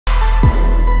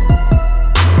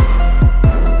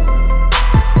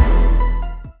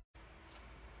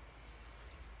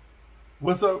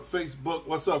What's up, Facebook?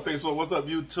 What's up, Facebook? What's up,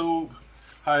 YouTube?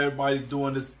 How everybody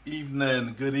doing this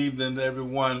evening? Good evening to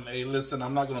everyone. Hey, listen,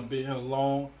 I'm not going to be here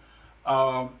long.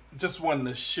 Just wanted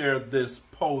to share this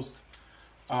post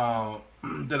that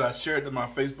I shared to my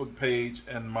Facebook page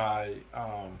and my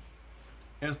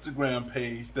Instagram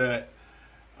page that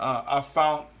I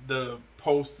found the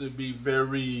post to be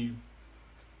very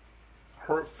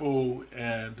hurtful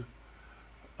and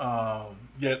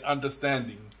yet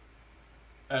understanding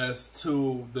as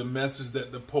to the message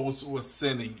that the post was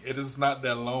sending. It is not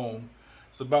that long.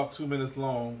 It's about 2 minutes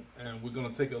long, and we're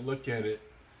going to take a look at it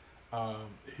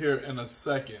here in a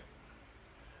second.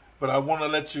 But I want to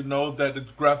let you know that the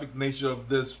graphic nature of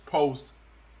this post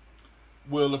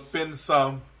will offend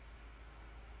some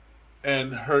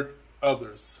and hurt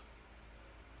others.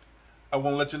 I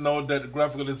want to let you know that the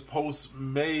graphic of this post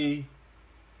may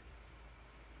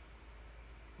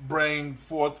bring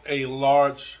forth a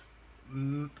large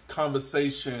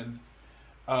conversation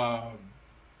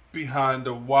behind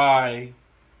the why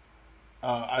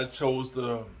I chose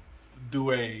to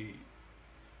do a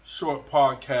short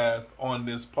podcast on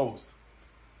this post.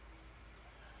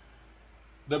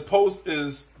 The post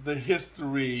is the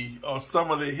history, or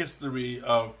some of the history,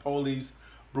 of police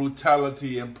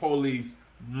brutality and police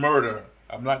murder.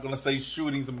 I'm not going to say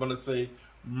shootings, I'm going to say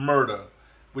murder,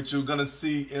 which you're going to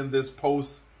see in this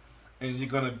post, and you're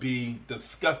going to be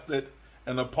disgusted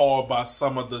and appalled by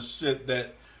some of the shit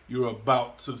that you're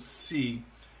about to see,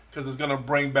 because it's going to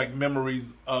bring back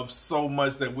memories of so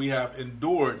much that we have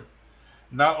endured,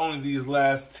 not only these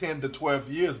last 10 to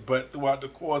 12 years, but throughout the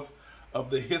course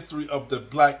of the history of the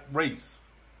black race.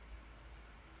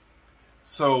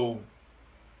 So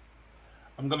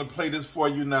I'm going to play this for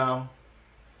you now,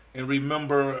 and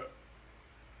remember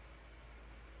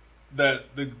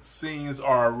that the scenes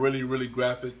are really, really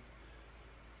graphic.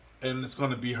 And it's going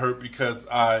to be hurt because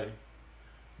I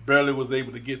barely was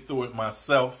able to get through it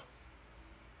myself.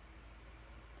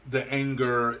 The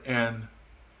anger and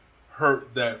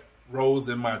hurt that rose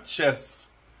in my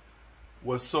chest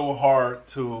was so hard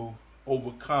to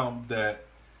overcome that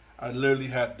I literally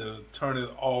had to turn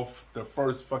it off the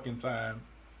first fucking time,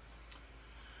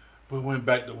 but went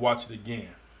back to watch it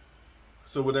again.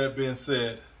 So with that being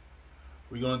said,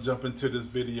 we're going to jump into this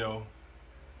video,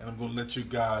 and I'm going to let you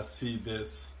guys see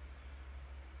this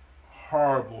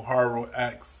horrible, horrible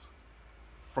acts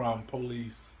from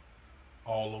police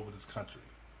all over this country.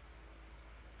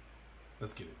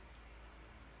 Let's get it.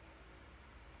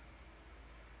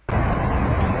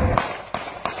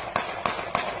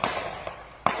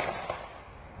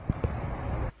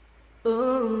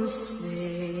 Oh,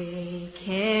 say,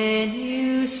 can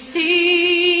you see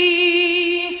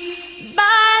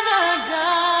by the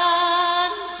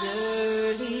dawn's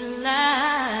early light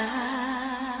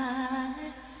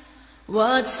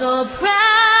what so proudly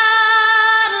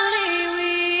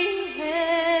we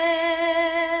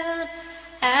held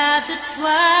at the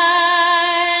twilight's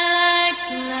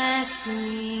last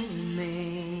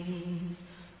gleaming,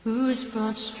 whose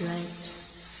broad stripes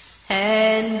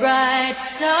and bright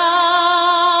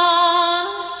stars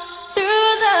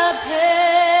through the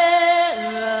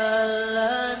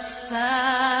perilous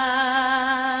fight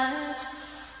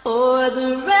o'er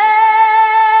the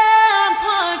ramparts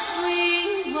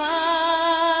we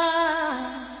watched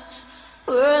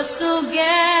were so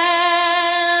gallantly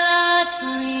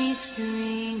streaming.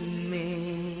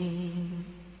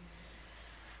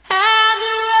 And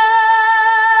the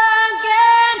rugged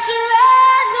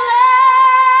red glare,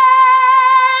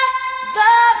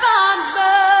 the bombs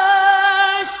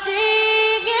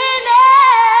bursting in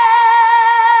air,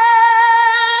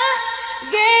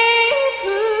 gave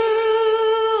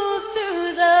proof through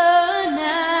the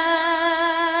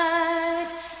night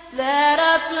that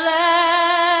our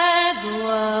flag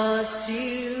was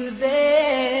still there.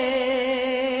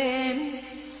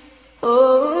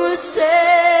 Oh,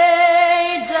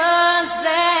 say, does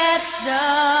that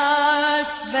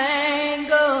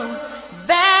star-spangled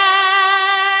banner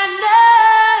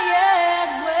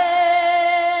yet wave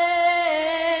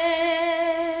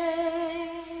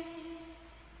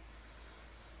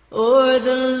o'er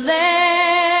the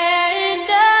land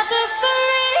of the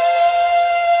free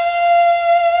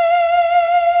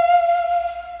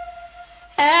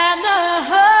and the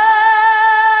home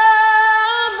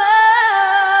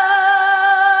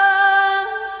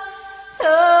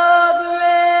of the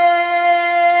brave?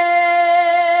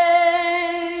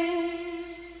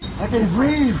 I can't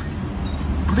breathe.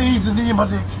 Please, the knee in my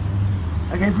dick.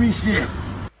 I can't breathe shit.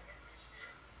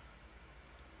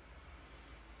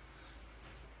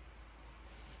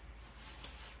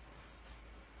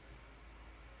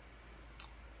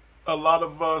 a lot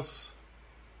of us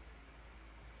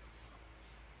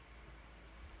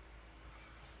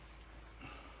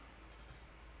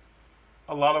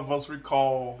lot of us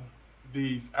recall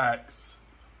these acts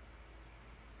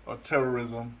of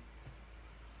terrorism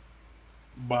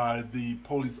by the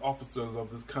police officers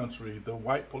of this country, the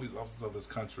white police officers of this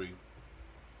country,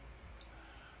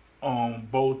 on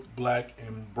both black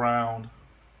and brown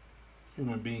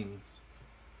human beings.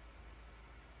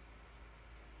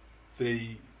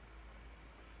 They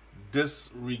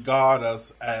disregard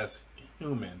us as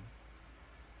human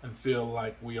and feel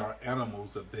like we are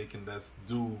animals that they can just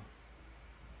do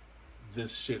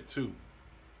this shit too.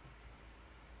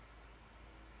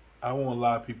 I won't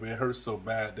lie, people, it hurts so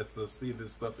bad just to see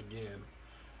this stuff again,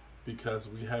 because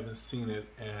we haven't seen it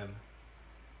in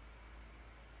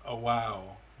a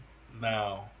while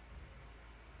now,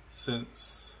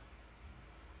 since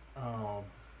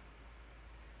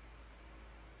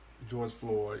George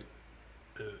Floyd.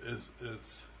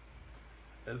 It's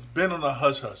been on a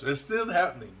hush hush. It's still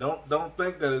happening. Don't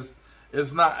think that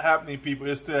it's not happening, people.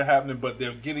 It's still happening, but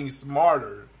they're getting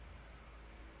smarter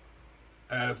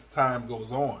as time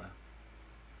goes on,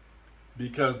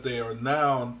 because they are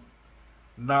now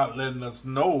not letting us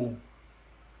know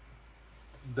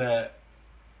that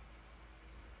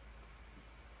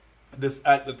this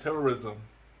act of terrorism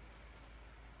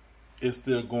is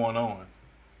still going on.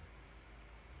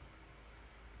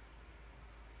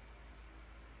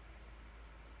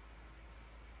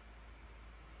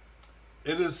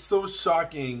 It is so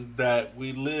shocking that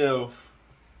we live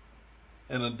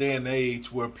in a day and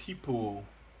age where people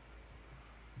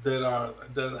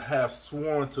that have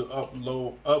sworn to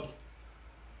upheld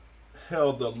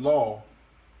the law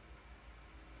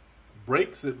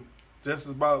breaks it just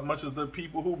about as much as the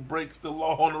people who breaks the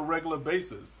law on a regular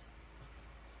basis.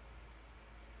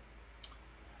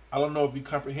 I don't know if you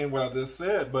comprehend what I just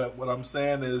said, but what I'm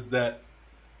saying is that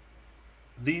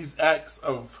these acts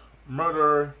of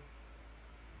murder,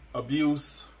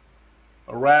 abuse,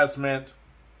 harassment,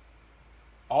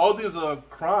 all these are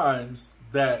crimes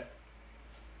that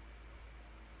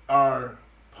are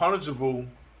punishable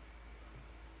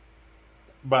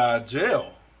by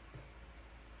jail.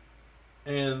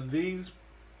 And these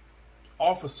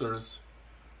officers,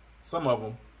 some of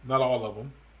them, not all of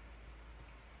them,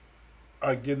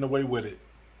 are getting away with it.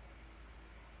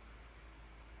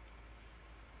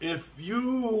 If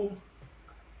you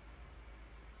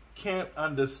can't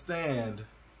understand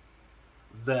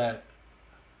that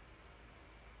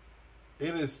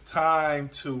it is time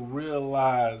to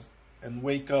realize and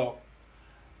wake up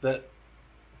that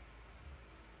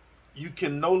you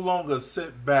can no longer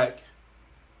sit back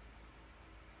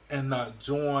and not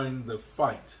join the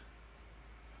fight,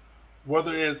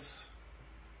 whether it's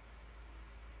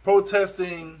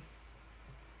protesting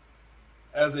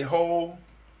as a whole,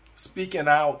 speaking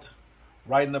out,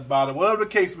 writing about it, whatever the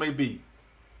case may be.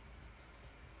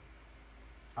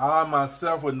 I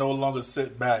myself would no longer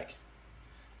sit back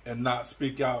and not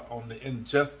speak out on the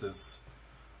injustice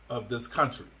of this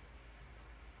country.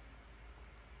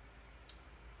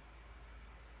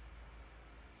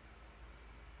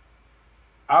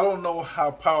 I don't know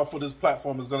how powerful this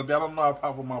platform is going to be. I don't know how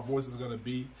powerful my voice is going to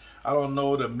be. I don't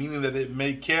know the meaning that it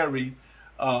may carry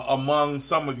among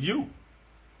some of you.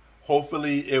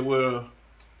 Hopefully it will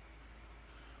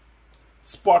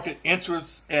spark an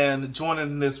interest in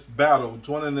joining this battle,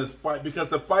 joining this fight, because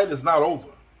the fight is not over.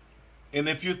 And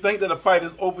if you think that the fight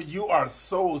is over, you are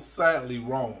so sadly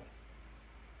wrong.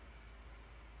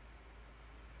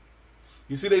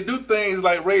 You see, they do things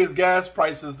like raise gas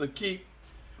prices to keep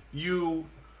you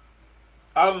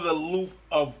out of the loop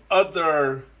of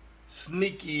other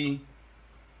sneaky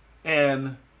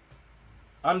and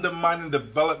undermining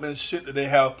development shit that they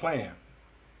have planned.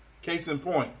 Case in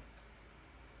point,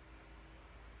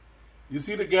 you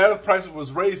see the gas price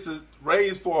was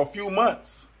raised for a few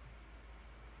months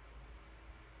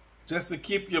just to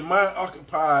keep your mind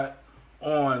occupied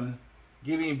on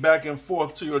getting back and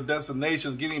forth to your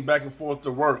destinations, getting back and forth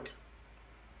to work.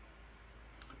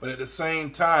 But at the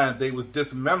same time, they was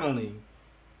dismantling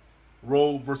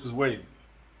Roe versus Wade.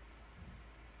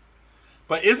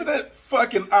 But isn't it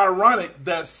fucking ironic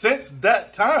that since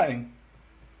that time,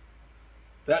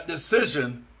 that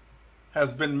decision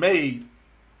has been made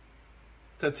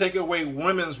to take away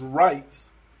women's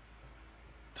rights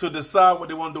to decide what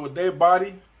they want to do with their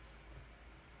body?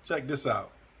 Check this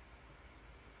out.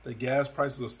 The gas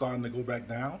prices are starting to go back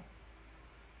down.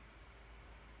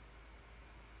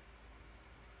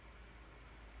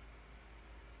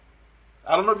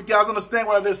 I don't know if you guys understand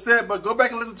what I just said, but go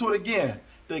back and listen to it again.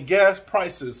 The gas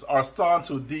prices are starting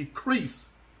to decrease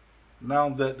now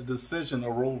that the decision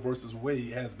of Roe versus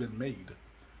Wade has been made.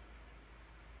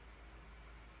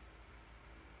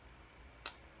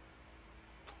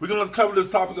 We're going to cover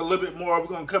this topic a little bit more. We're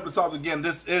going to cover the topic again.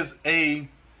 This is a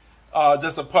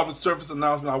just a public service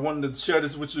announcement. I wanted to share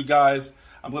this with you guys.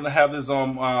 I'm going to have this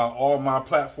on all my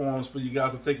platforms for you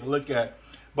guys to take a look at.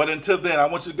 But until then, I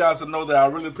want you guys to know that I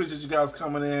really appreciate you guys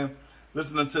coming in,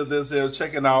 listening to this here,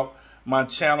 checking out my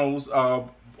channels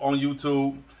on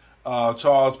YouTube,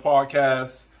 Charles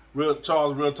Podcast,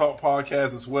 Charles Real Talk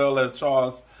Podcast, as well as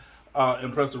Charles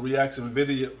Impressive Reaction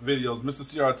videos, Mr.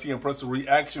 CRT Impressive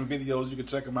Reaction videos. You can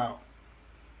check them out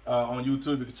on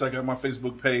YouTube. You can check out my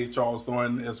Facebook page, Charles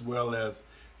Thornton, as well as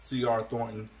CR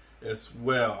Thornton as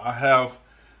well. I have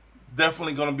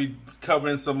definitely going to be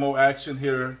covering some more action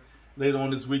here later on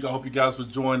this week. I hope you guys will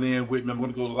join in with me. I'm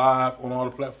going to go live on all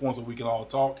the platforms so we can all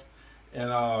talk and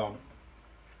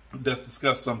just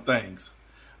discuss some things.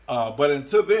 But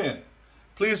until then,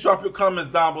 please drop your comments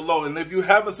down below. And if you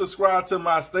haven't subscribed to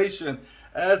my station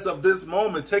as of this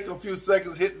moment, take a few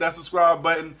seconds, hit that subscribe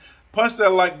button, punch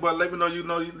that like button, let me know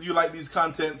you like these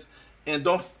contents, and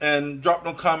drop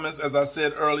them comments, as I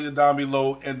said earlier, down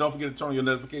below, and don't forget to turn on your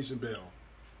notification bell.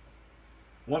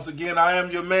 Once again, I am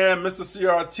your man, Mr.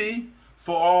 CRT.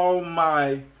 For all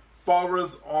my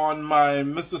followers on my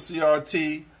Mr.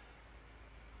 CRT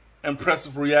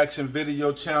Impressive Reaction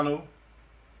video channel,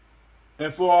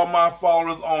 and for all my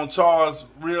followers on Charles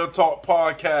Real Talk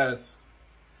Podcast,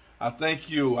 I thank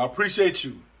you. I appreciate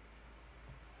you.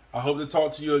 I hope to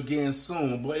talk to you again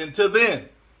soon. But until then,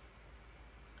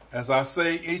 as I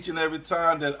say each and every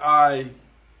time that I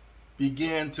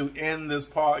begin to end this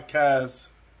podcast,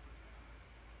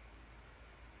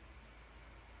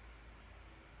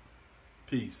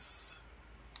 peace.